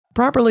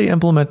Properly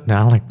implementing.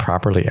 That's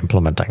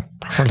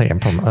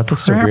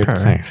just a weird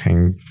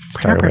thing.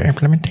 Proper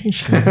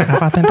implementation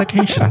of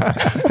authentication.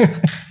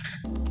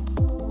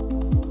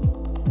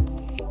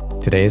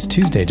 Today is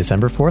Tuesday,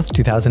 December 4th,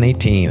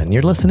 2018, and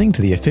you're listening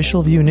to the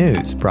official Vue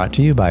News, brought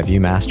to you by Vue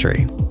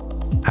Mastery.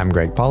 I'm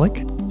Greg Pollock.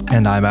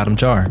 And I'm Adam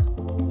Jar.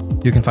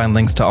 You can find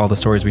links to all the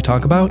stories we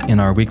talk about in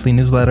our weekly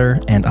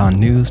newsletter and on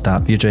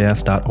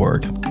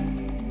news.vuejs.org.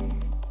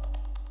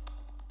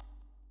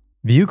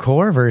 Vue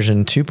Core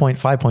version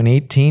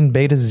 2.5.18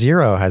 Beta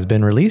 0 has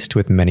been released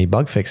with many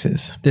bug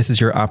fixes. This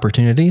is your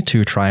opportunity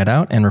to try it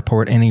out and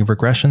report any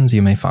regressions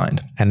you may find.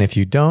 And if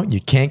you don't,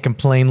 you can't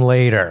complain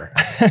later.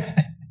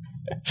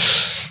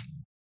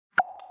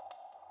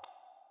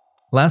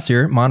 Last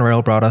year,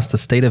 Monorail brought us the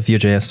State of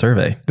Vue.js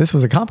Survey. This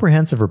was a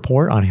comprehensive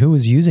report on who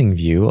was using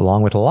Vue,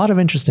 along with a lot of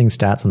interesting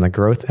stats on the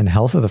growth and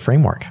health of the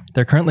framework.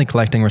 They're currently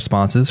collecting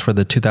responses for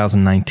the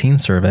 2019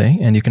 survey,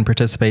 and you can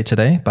participate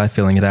today by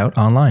filling it out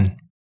online.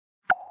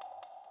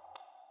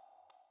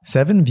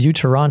 7 Vue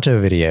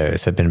Toronto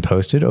videos have been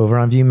posted over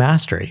on Vue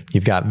Mastery.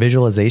 You've got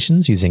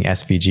visualizations using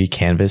SVG,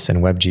 Canvas,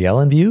 and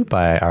WebGL in Vue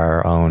by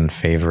our own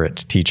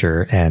favorite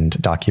teacher and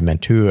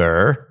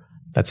documenteur.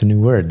 That's a new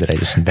word that I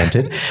just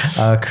invented.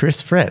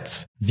 Chris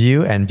Fritz.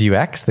 Vue and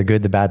Vuex, The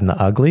Good, the Bad, and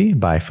the Ugly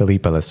by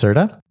Felipe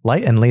Lacerda.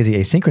 Light and Lazy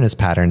Asynchronous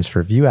Patterns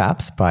for Vue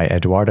Apps by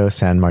Eduardo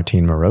San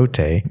Martin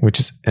Morote, which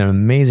is an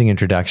amazing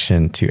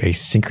introduction to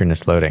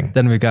asynchronous loading.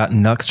 Then we've got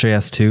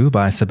Nuxt.js 2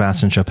 by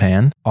Sebastian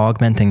Chopin.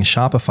 Augmenting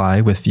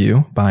Shopify with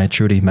Vue by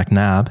Trudy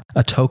McNabb.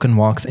 A Token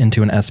Walks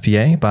into an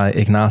SPA by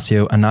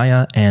Ignacio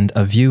Anaya. And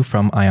A View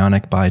from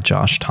Ionic by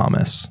Josh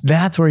Thomas.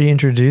 That's where he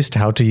introduced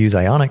how to use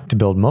Ionic to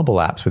build mobile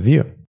apps with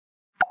Vue.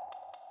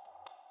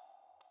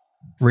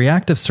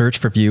 Reactive Search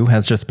for Vue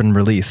has just been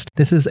released.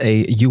 This is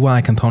a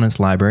UI components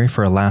library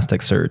for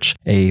Elasticsearch,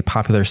 a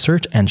popular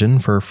search engine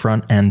for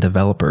front-end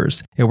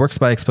developers. It works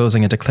by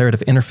exposing a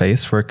declarative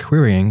interface for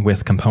querying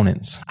with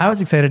components. I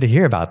was excited to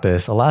hear about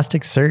this.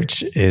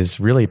 Elasticsearch is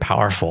really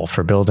powerful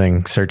for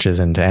building searches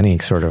into any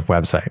sort of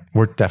website.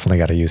 We're definitely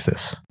got to use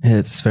this.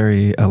 It's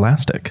very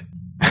elastic.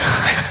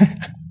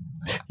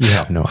 You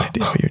have no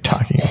idea what you're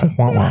talking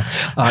about.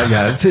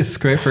 Yeah, it's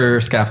great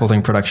for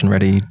scaffolding,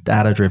 production-ready,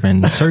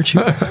 data-driven search.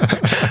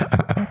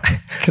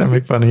 Can I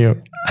make fun of you?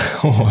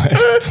 What?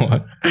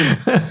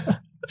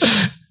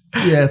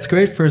 Yeah, it's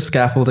great for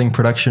scaffolding,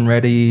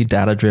 production-ready,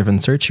 data-driven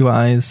search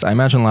UIs. I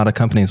imagine a lot of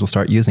companies will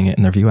start using it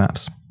in their Vue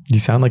apps. You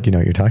sound like you know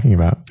what you're talking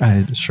about.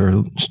 I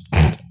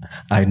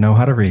know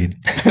how to read.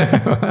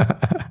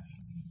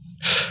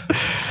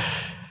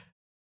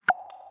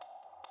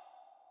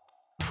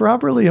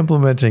 Properly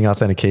implementing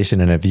authentication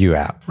in a Vue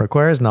app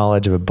requires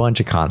knowledge of a bunch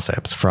of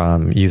concepts,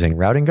 from using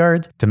routing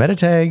guards to meta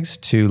tags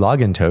to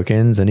login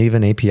tokens and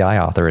even API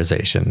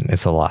authorization.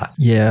 It's a lot.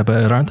 Yeah,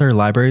 but aren't there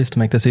libraries to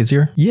make this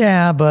easier?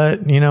 Yeah,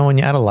 but when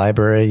you add a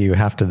library, you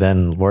have to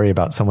then worry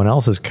about someone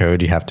else's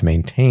code you have to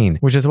maintain,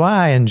 which is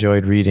why I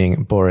enjoyed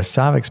reading Boris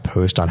Savic's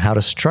post on how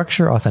to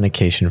structure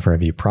authentication for a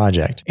Vue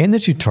project. In the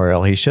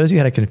tutorial, he shows you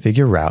how to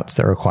configure routes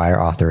that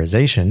require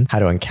authorization, how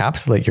to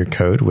encapsulate your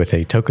code with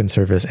a token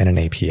service and an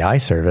API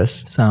service.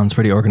 Sounds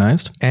pretty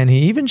organized. And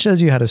he even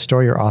shows you how to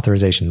store your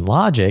authorization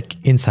logic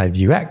inside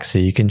Vuex so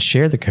you can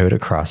share the code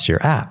across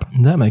your app.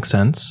 That makes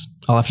sense.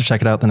 I'll have to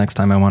check it out the next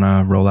time I want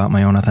to roll out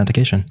my own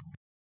authentication.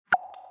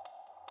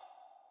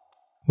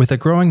 With a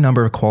growing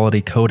number of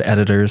quality code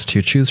editors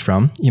to choose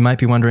from, you might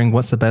be wondering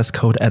what's the best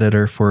code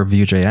editor for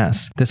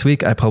Vue.js. This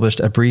week, I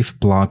published a brief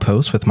blog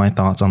post with my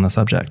thoughts on the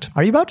subject.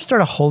 Are you about to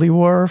start a holy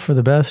war for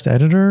the best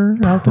editor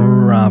out there?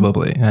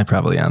 Probably. I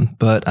probably am.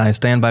 But I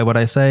stand by what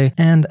I say,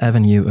 and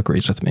Evan Yu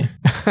agrees with me.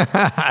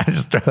 I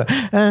just throw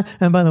that.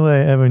 And by the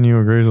way, Evan Yu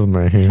agrees with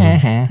me.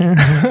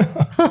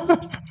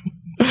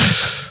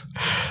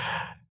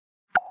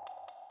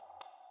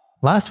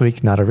 Last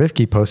week, Nada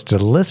Rivki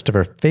posted a list of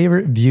her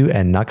favorite Vue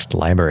and Nuxt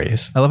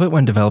libraries. I love it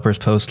when developers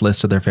post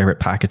lists of their favorite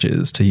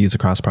packages to use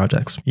across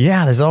projects.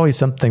 Yeah, there's always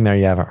something there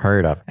you haven't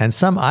heard of. And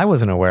some I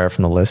wasn't aware of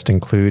from the list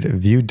include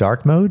Vue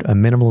Dark Mode, a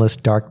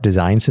minimalist dark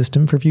design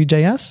system for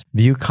Vue.js,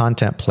 Vue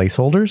Content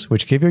Placeholders,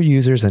 which give your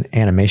users an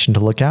animation to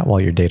look at while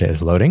your data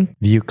is loading,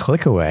 Vue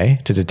Clickaway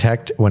to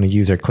detect when a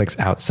user clicks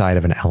outside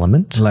of an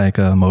element. Like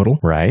a modal.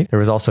 Right. There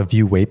was also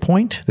Vue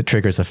Waypoint that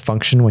triggers a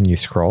function when you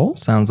scroll.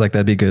 Sounds like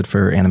that'd be good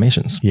for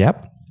animations. Yep.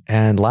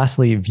 And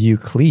lastly, Vue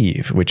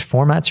Cleave, which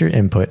formats your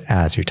input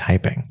as you're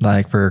typing.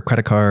 Like for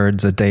credit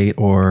cards, a date,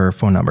 or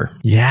phone number.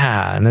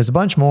 Yeah, and there's a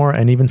bunch more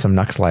and even some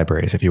Nuxt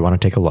libraries if you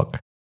want to take a look.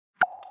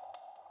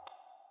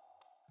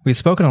 We've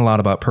spoken a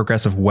lot about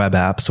progressive web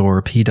apps,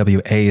 or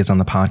PWAs, on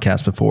the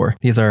podcast before.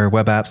 These are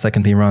web apps that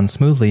can be run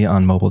smoothly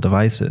on mobile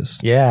devices.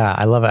 Yeah,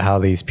 I love it how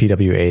these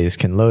PWAs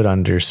can load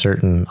under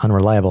certain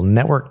unreliable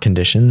network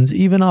conditions,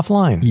 even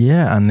offline.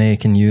 Yeah, and they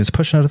can use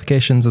push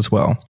notifications as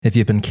well. If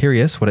you've been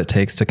curious what it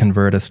takes to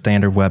convert a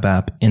standard web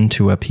app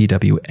into a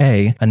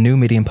PWA, a new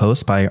Medium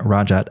post by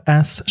Rajat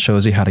S.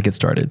 shows you how to get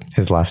started.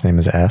 His last name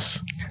is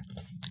S.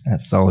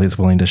 That's all he's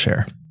willing to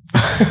share.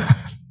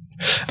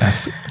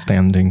 S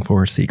standing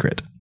for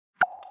secret.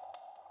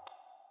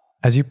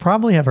 As you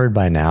probably have heard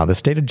by now, the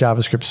State of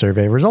JavaScript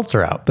survey results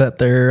are out. But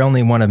they're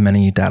only one of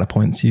many data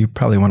points you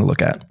probably want to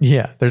look at.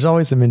 Yeah, there's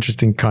always some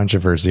interesting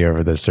controversy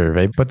over this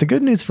survey, but the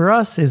good news for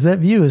us is that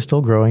Vue is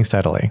still growing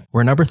steadily.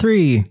 We're number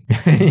 3.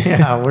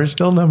 Yeah, we're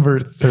still number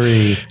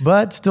 3,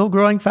 but still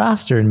growing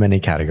faster in many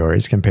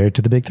categories compared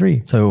to the big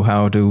 3. So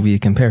how do we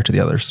compare to the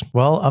others?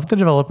 Well, of the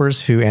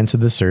developers who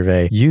answered the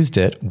survey, used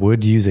it,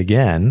 would use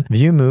again,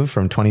 Vue moved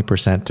from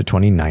 20% to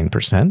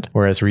 29%,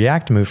 whereas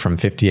React moved from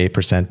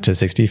 58% to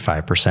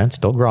 65%,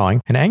 still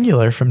growing, and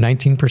Angular from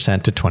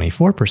 19% to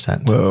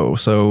 24%. Whoa,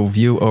 so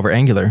Vue over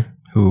Angular.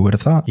 Who would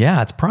have thought?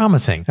 Yeah, it's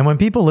promising. And when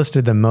people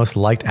listed the most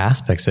liked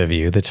aspects of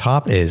Vue, the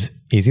top is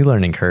easy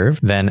learning curve,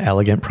 then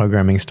elegant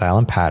programming style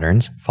and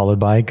patterns, followed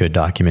by good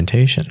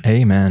documentation.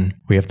 Amen.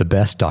 We have the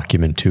best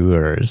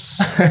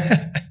documenters.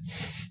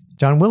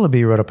 John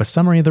Willoughby wrote up a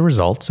summary of the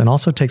results and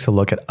also takes a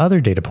look at other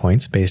data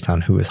points based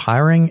on who is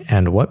hiring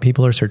and what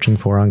people are searching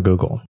for on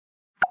Google.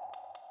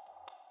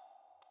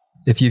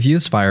 If you've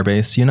used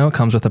Firebase, you know it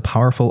comes with a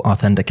powerful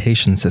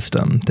authentication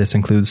system. This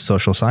includes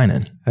social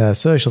sign-in.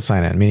 Social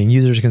sign-in, meaning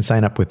users can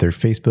sign up with their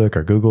Facebook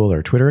or Google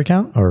or Twitter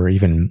account, or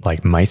even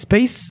like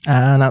MySpace.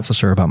 Not so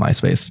sure about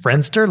MySpace.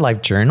 Friendster,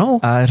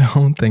 LiveJournal? I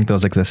don't think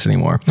those exist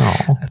anymore.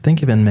 Oh. I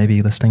think you've been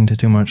maybe listening to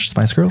too much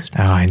Spice Girls.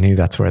 Oh, I knew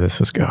that's where this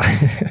was going.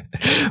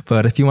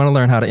 But if you want to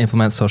learn how to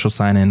implement social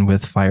sign-in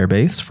with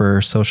Firebase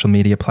for social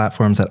media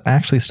platforms that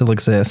actually still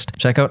exist,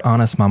 check out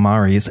Anas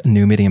Mamari's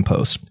new Medium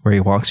post, where he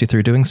walks you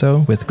through doing so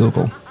with Google.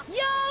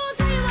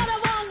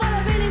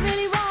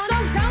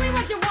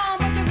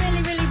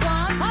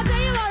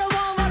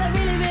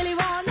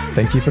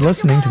 Thank you for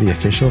listening to the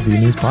official Vue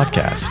News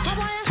podcast.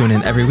 Tune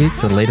in every week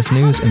for the latest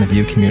news in the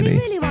Vue community.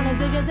 Really wanna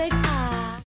zig a zig.